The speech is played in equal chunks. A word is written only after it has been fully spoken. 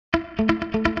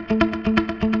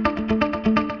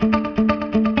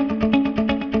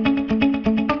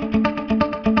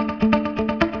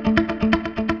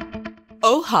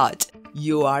heart,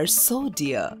 you are so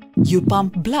dear. You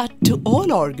pump blood to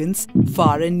all organs,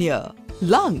 far and near.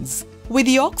 Lungs, with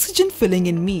the oxygen filling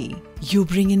in me, you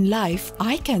bring in life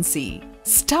I can see.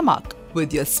 Stomach,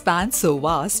 with your span so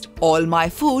vast, all my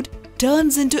food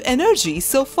turns into energy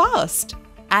so fast.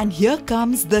 And here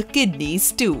comes the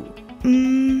kidneys too.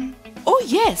 Oh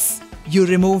yes, you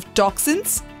remove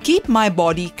toxins, keep my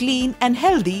body clean and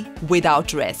healthy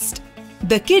without rest.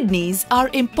 The kidneys are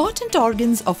important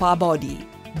organs of our body.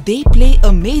 They play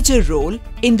a major role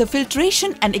in the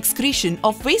filtration and excretion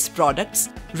of waste products,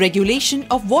 regulation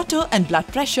of water and blood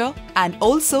pressure, and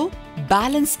also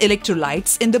balance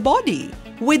electrolytes in the body.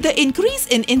 With the increase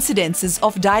in incidences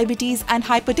of diabetes and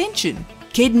hypertension,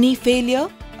 kidney failure,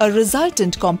 a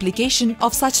resultant complication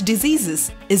of such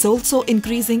diseases, is also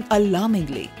increasing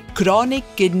alarmingly. Chronic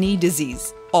kidney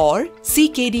disease, or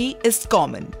CKD, is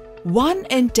common. 1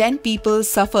 in 10 people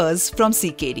suffers from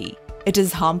CKD. It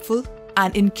is harmful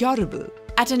and incurable.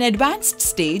 At an advanced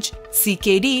stage,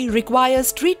 CKD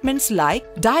requires treatments like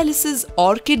dialysis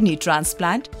or kidney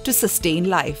transplant to sustain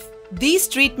life. These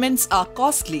treatments are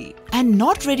costly and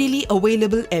not readily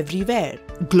available everywhere.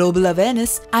 Global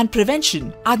awareness and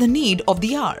prevention are the need of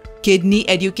the hour.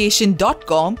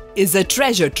 KidneyEducation.com is a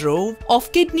treasure trove of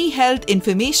kidney health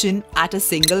information at a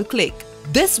single click.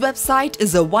 This website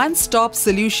is a one-stop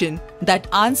solution that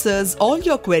answers all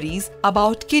your queries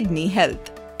about kidney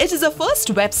health. It is the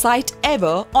first website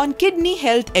ever on kidney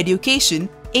health education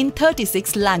in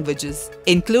 36 languages,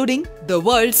 including the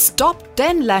world's top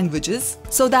 10 languages,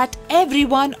 so that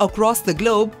everyone across the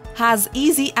globe has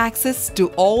easy access to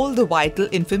all the vital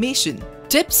information.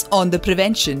 Tips on the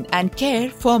prevention and care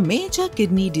for major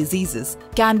kidney diseases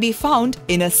can be found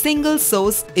in a single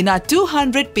source in our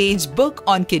 200-page book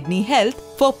on kidney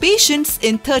health for patients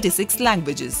in 36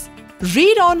 languages.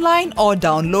 Read online or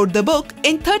download the book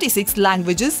in 36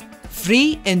 languages,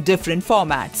 free in different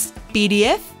formats: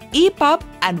 PDF, EPUB,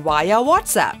 and via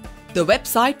WhatsApp. The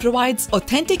website provides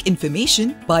authentic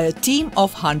information by a team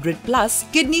of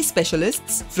 100+ kidney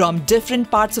specialists from different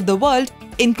parts of the world,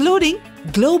 including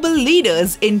global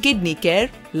leaders in kidney care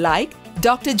like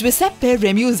Dr. Giuseppe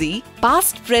Remuzzi,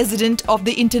 past president of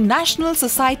the International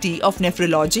Society of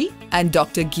Nephrology, and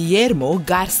Dr. Guillermo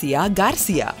Garcia,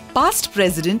 past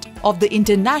president of the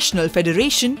International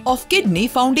Federation of Kidney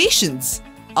Foundations.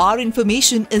 Our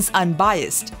information is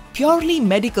unbiased, purely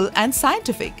medical and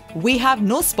scientific. We have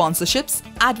no sponsorships,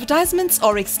 advertisements,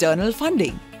 or external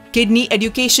funding.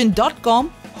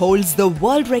 KidneyEducation.com holds the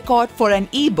world record for an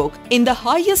e-book in the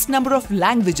highest number of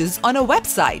languages on a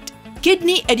website.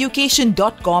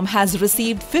 KidneyEducation.com has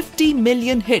received 50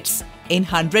 million hits in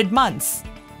 100 months.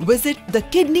 Visit the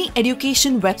Kidney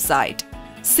Education website.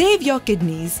 Save your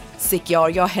kidneys, secure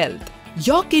your health.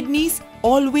 Your kidneys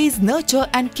always nurture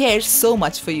and care so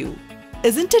much for you.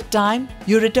 Isn't it time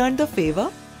you return the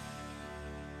favor?